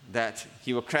 that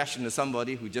he will crash into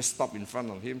somebody who just stopped in front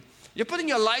of him? You're putting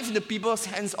your life in the people's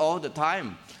hands all the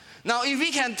time. Now, if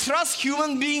we can trust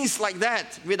human beings like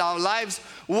that with our lives,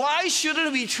 why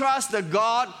shouldn't we trust the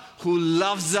God who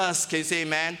loves us? Can you say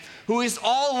amen? Who is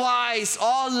all wise,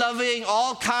 all loving,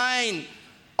 all kind,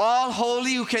 all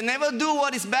holy, who can never do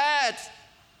what is bad.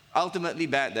 Ultimately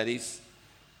bad, that is.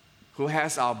 Who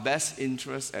has our best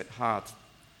interests at heart.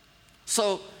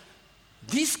 So,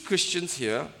 these Christians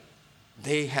here,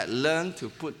 they had learned to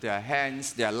put their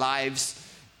lives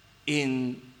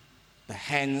in the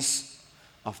hands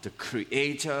of the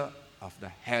Creator of the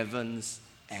heavens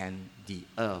and the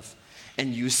earth.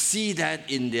 And you see that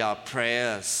in their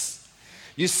prayers.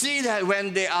 You see that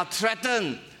when they are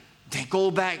threatened, they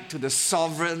go back to the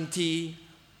sovereignty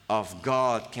of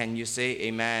God. Can you say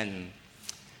amen?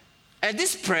 And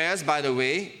these prayers, by the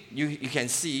way, you can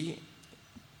see,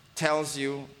 tells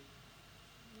you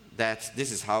that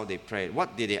this is how they prayed.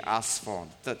 What did they ask for?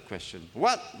 Third question.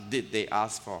 What did they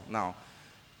ask for? Now,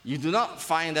 you do not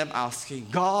find them asking,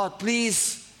 God,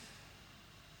 please,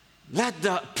 let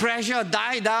the pressure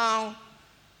die down.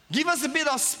 Give us a bit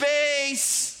of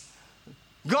space.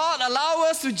 God, allow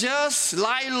us to just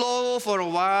lie low for a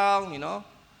while, you know.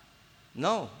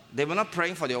 No, they were not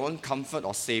praying for their own comfort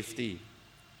or safety.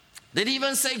 They didn't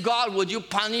even say, God, would you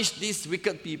punish these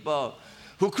wicked people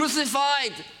who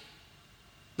crucified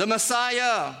the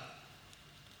Messiah?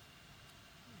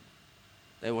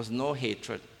 There was no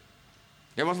hatred.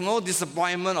 There was no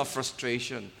disappointment or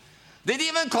frustration. They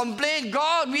didn't even complain,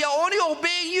 God, we are only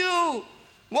obeying you.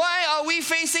 Why are we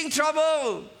facing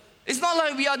trouble? It's not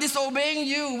like we are disobeying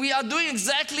you. We are doing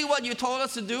exactly what you told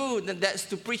us to do, and that's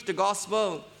to preach the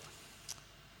gospel.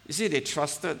 You see, they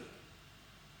trusted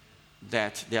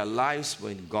that their lives were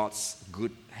in God's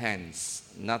good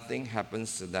hands. Nothing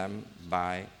happens to them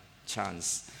by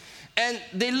chance. And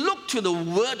they look to the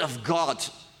Word of God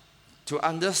to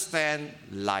understand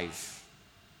life.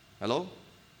 Hello?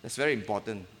 That's very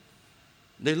important.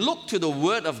 They look to the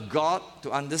Word of God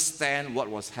to understand what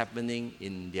was happening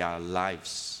in their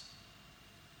lives.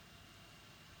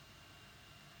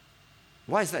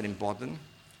 Why is that important?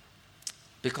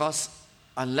 Because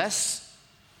unless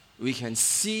we can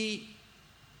see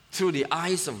through the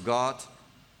eyes of God,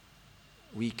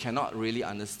 we cannot really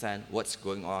understand what's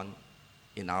going on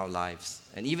in our lives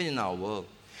and even in our world.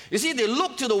 You see, they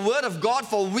look to the Word of God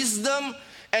for wisdom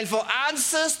and for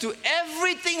answers to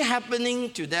everything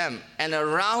happening to them and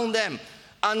around them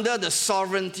under the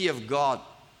sovereignty of God.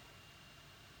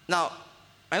 Now,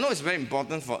 I know it's very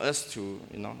important for us to,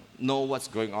 know what's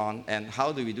going on. And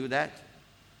how do we do that?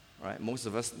 Right? Most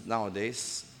of us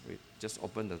nowadays, we just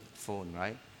open the phone,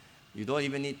 right? You don't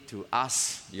even need to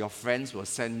ask. Your friends will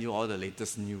send you all the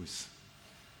latest news.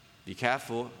 Be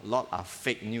careful. A lot are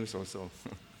fake news also.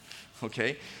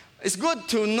 Okay? It's good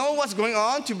to know what's going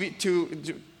on,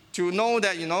 to know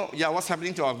that, what's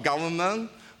happening to our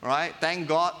government, right? Thank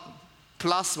God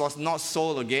Plus was not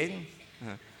sold again.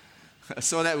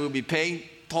 So that we'll be paying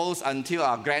tolls until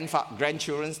our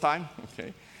grandchildren's time.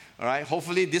 Okay? All right?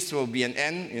 Hopefully this will be an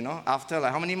end, after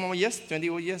how many more years? 20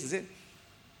 more years, is it?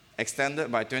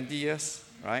 Extended by 20 years,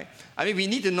 right? I mean, we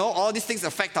need to know all these things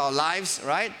affect our lives,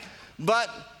 right? But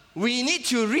we need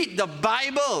to read the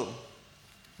Bible,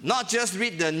 not just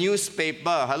read the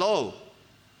newspaper. Hello?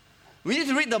 We need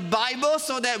to read the Bible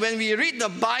so that when we read the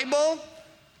Bible,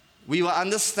 we will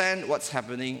understand what's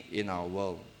happening in our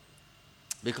world.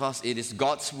 Because it is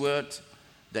God's Word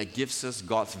that gives us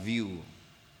God's view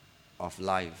of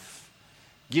life,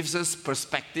 gives us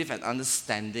perspective and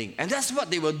understanding. And that's what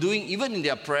they were doing even in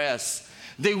their prayers.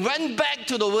 They went back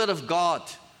to the Word of God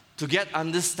to get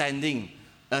understanding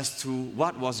as to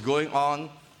what was going on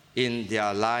in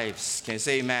their lives. Can you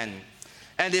say amen?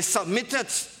 And they submitted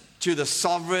to the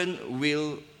sovereign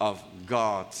will of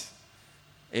God.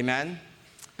 Amen?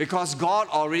 Because God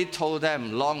already told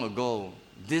them long ago,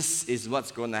 this is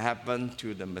what's going to happen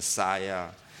to the Messiah.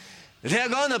 They're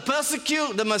going to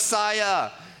persecute the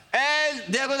Messiah. And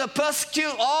they're going to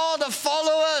persecute all the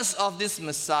followers of this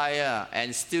Messiah. And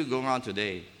it's still going on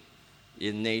today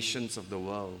in nations of the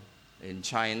world. In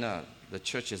China, the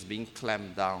church is being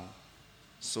clamped down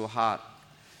so hard.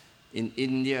 In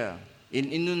India,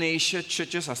 in Indonesia,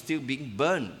 churches are still being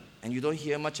burned. And you don't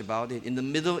hear much about it. In the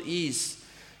Middle East,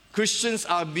 Christians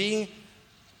are being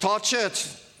tortured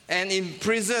and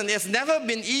imprisoned. It's never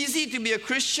been easy to be a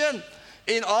Christian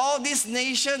in all these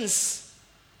nations.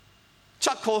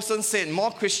 Chuck Colson said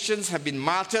more Christians have been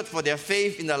martyred for their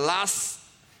faith in the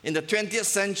 20th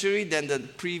century than the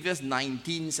previous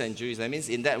 19 centuries. That means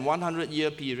in that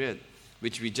 100-year period,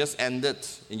 which we just ended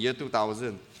in year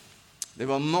 2000, there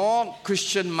were more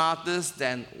Christian martyrs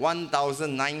than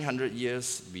 1,900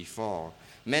 years before.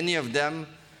 Many of them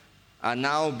are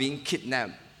now being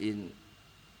kidnapped in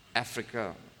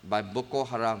Africa by Boko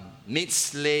Haram, made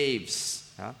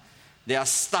slaves. They are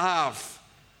starved.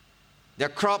 Their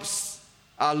crops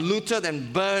are looted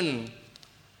and burned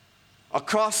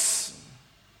across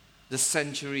the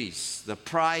centuries. The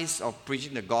price of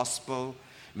preaching the gospel,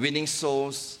 winning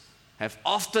souls, have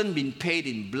often been paid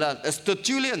in blood. As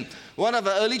Tertullian, one of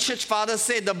the early church fathers,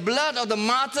 said, the blood of the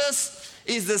martyrs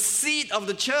is the seed of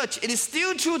the church. It is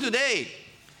still true today.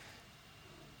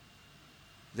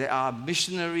 There are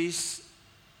missionaries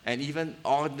and even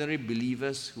ordinary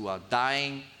believers who are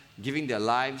dying, giving their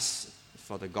lives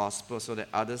for the gospel so that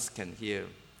others can hear.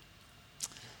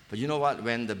 But you know what?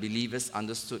 When the believers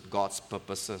understood God's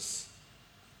purposes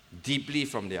deeply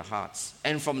from their hearts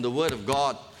and from the Word of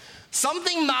God,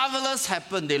 something marvelous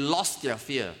happened. They lost their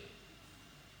fear.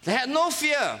 They had no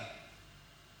fear.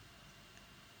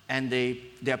 And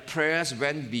their prayers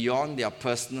went beyond their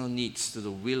personal needs to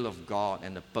the will of God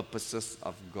and the purposes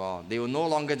of God. They were no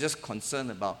longer just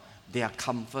concerned about their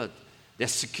comfort, their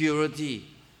security,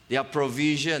 their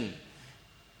provision.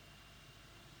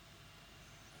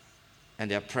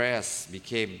 And their prayers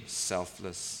became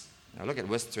selfless. Now look at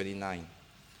verse 29.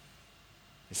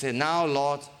 He said, now,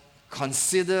 Lord,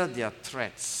 consider their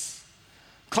threats.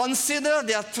 Consider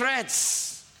their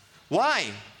threats. Why?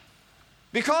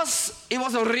 Because it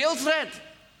was a real threat.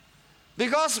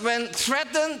 Because when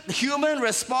threatened, human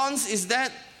response is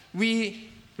that we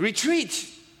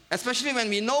retreat, especially when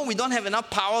we know we don't have enough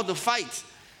power to fight.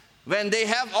 When they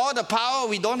have all the power,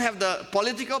 we don't have the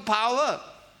political power.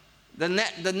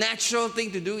 The natural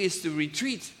thing to do is to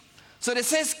retreat. So it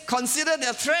says, consider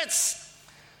their threats.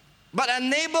 But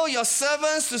enable your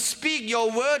servants to speak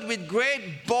your word with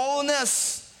great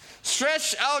boldness.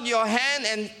 Stretch out your hand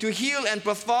and to heal and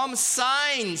perform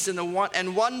signs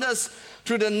and wonders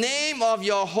through the name of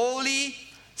your holy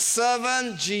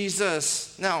servant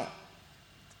Jesus. Now,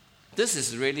 this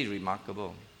is really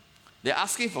remarkable. They're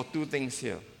asking for two things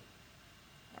here.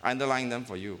 I underline them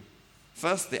for you.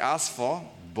 First, they ask for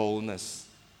boldness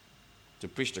to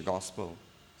preach the gospel.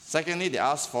 Secondly, they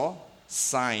ask for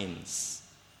signs,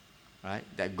 right?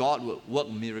 That God would work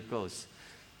miracles.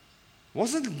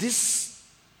 Wasn't this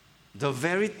the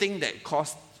very thing that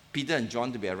caused Peter and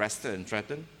John to be arrested and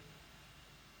threatened?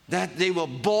 That they were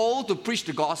bold to preach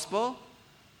the gospel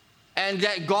and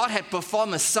that God had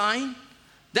performed a sign?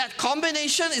 That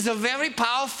combination is a very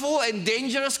powerful and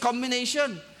dangerous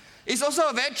combination. It's also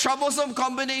a very troublesome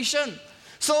combination.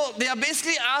 So they are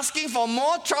basically asking for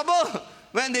more trouble.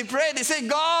 When they pray, they say,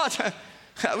 God,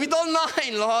 we don't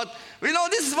mind, Lord. We know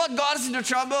this is what got us into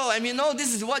trouble, and we know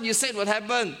this is what you said would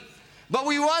happen. But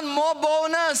we want more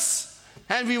boldness,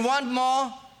 and we want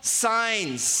more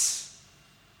signs.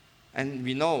 And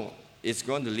we know it's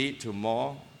going to lead to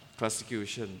more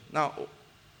persecution. Now,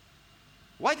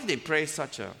 why did they pray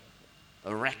such a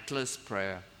reckless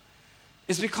prayer?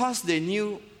 It's because they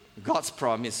knew God's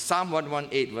promise. Psalm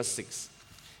 118, verse 6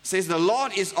 says, the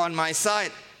Lord is on my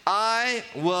side. I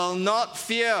will not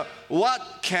fear.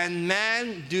 What can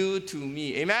man do to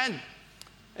me? Amen?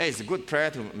 Hey, it's a good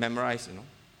prayer to memorize,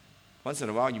 Once in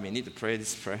a while, you may need to pray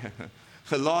this prayer.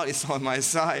 The Lord is on my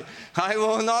side. I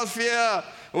will not fear.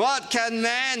 What can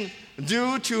man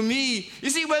do to me? You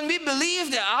see, when we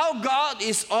believe that our God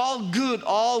is all good,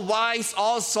 all wise,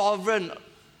 all sovereign,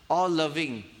 all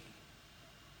loving,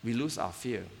 we lose our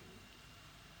fear.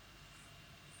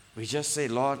 We just say,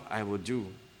 Lord, I will do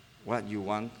what you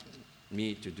want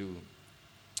me to do.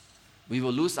 We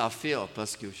will lose our fear of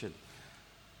persecution.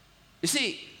 You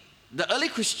see, the early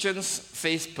Christians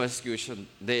faced persecution.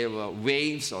 There were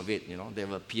waves of it, There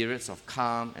were periods of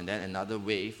calm, and then another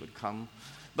wave would come.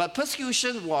 But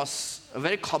persecution was a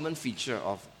very common feature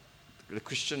of the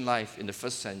Christian life in the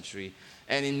first century.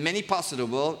 And in many parts of the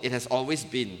world, it has always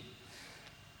been.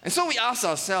 And so we ask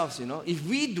ourselves, if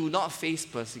we do not face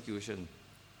persecution,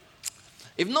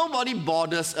 if nobody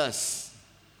bothers us,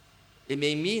 it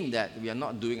may mean that we are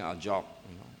not doing our job.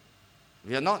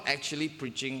 We are not actually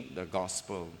preaching the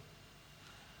gospel.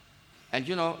 And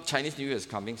Chinese New Year is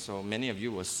coming, so many of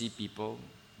you will see people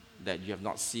that you have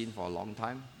not seen for a long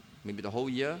time, maybe the whole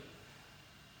year.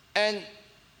 And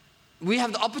we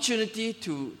have the opportunity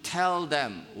to tell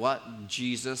them what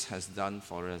Jesus has done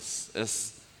for us.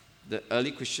 As the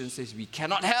early Christians says, we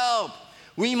cannot help.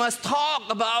 We must talk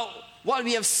about what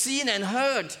we have seen and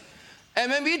heard.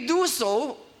 And when we do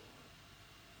so,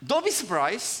 don't be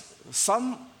surprised.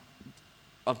 Some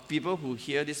of people who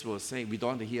hear this will say, we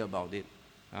don't want to hear about it.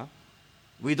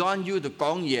 We don't want you to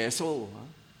gong ye so.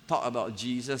 Talk about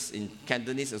Jesus in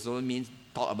Cantonese also means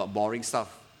talk about boring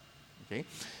stuff. Okay?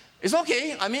 It's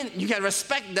okay. You can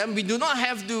respect them. We do not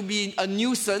have to be a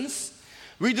nuisance.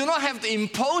 We do not have to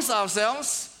impose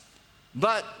ourselves.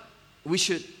 But we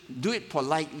should do it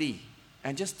politely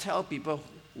and just tell people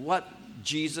what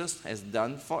Jesus has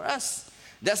done for us.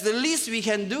 That's the least we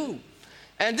can do.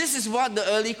 And this is what the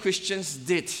early Christians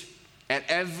did at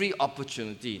every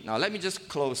opportunity. Now, let me just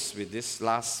close with this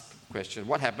last question.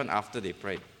 What happened after they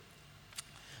prayed?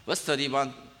 Verse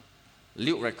 31,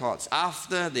 Luke records,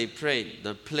 after they prayed,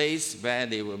 the place where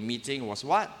they were meeting was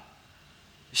what?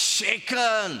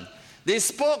 Shaken. They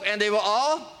spoke and they were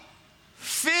all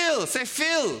filled. Say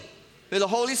filled with the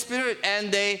Holy Spirit,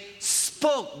 and they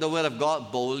spoke the word of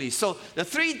God boldly. So the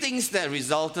three things that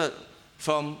resulted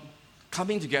from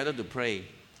coming together to pray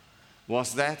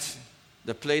was that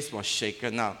the place was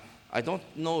shaken. Now, I don't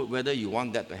know whether you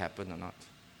want that to happen or not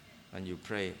when you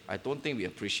pray. I don't think we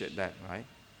appreciate that, right?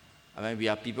 We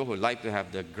are people who like to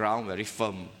have the ground very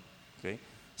firm. Okay?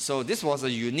 So this was a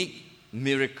unique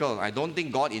miracle. I don't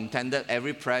think God intended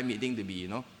every prayer meeting to be,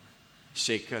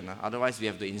 shaken. Otherwise, we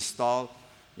have to install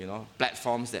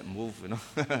platforms that move,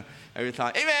 every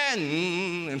time.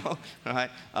 Amen! Right?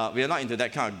 We are not into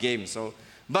that kind of game.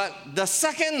 But the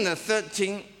second and the third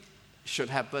thing should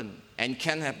happen and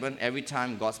can happen every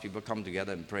time God's people come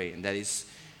together and pray. And that is,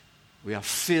 we are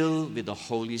filled with the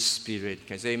Holy Spirit.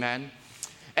 Can you say amen?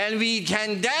 And we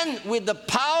can then, with the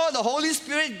power of the Holy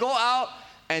Spirit, go out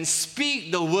and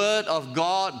speak the word of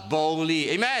God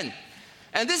boldly. Amen?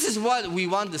 And this is what we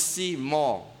want to see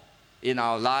more in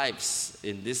our lives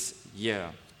in this year,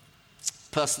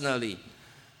 personally,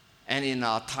 and in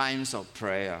our times of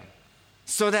prayer.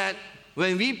 So that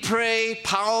when we pray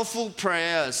powerful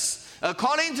prayers,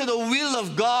 according to the will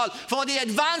of God, for the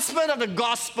advancement of the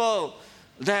gospel,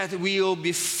 that we will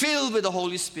be filled with the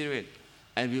Holy Spirit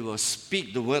and we will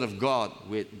speak the word of God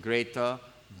with greater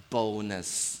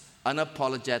boldness,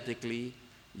 unapologetically,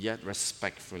 yet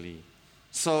respectfully.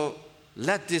 So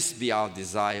let this be our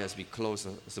desire as we close,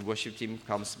 as the worship team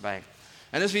comes back.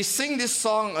 And as we sing this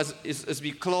song, as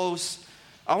we close,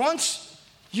 I want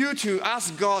you to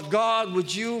ask God, God,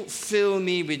 would you fill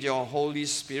me with your Holy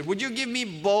Spirit? Would you give me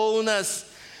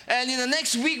boldness? And in the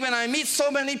next week when I meet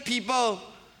so many people,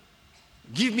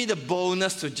 give me the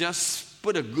boldness to just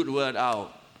put a good word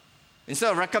out.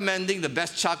 Instead of recommending the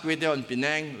best char kway teow in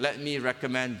Penang, let me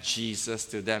recommend Jesus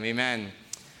to them. Amen.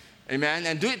 Amen.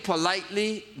 And do it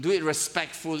politely, do it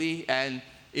respectfully, and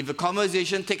if the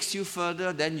conversation takes you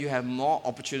further, then you have more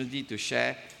opportunity to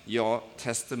share your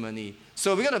testimony.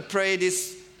 So we're going to pray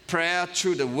this prayer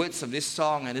through the words of this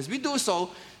song. And as we do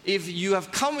so, if you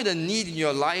have come with a need in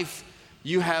your life,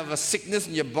 you have a sickness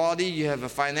in your body, you have a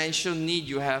financial need,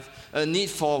 you have a need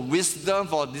for wisdom,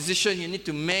 for a decision you need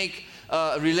to make,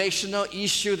 a relational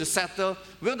issue to settle,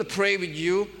 we're going to pray with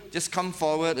you. Just come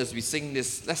forward as we sing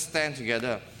this. Let's stand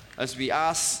together as we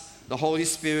ask the Holy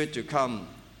Spirit to come.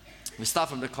 We start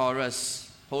from the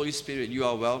chorus. Holy Spirit, you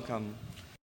are welcome.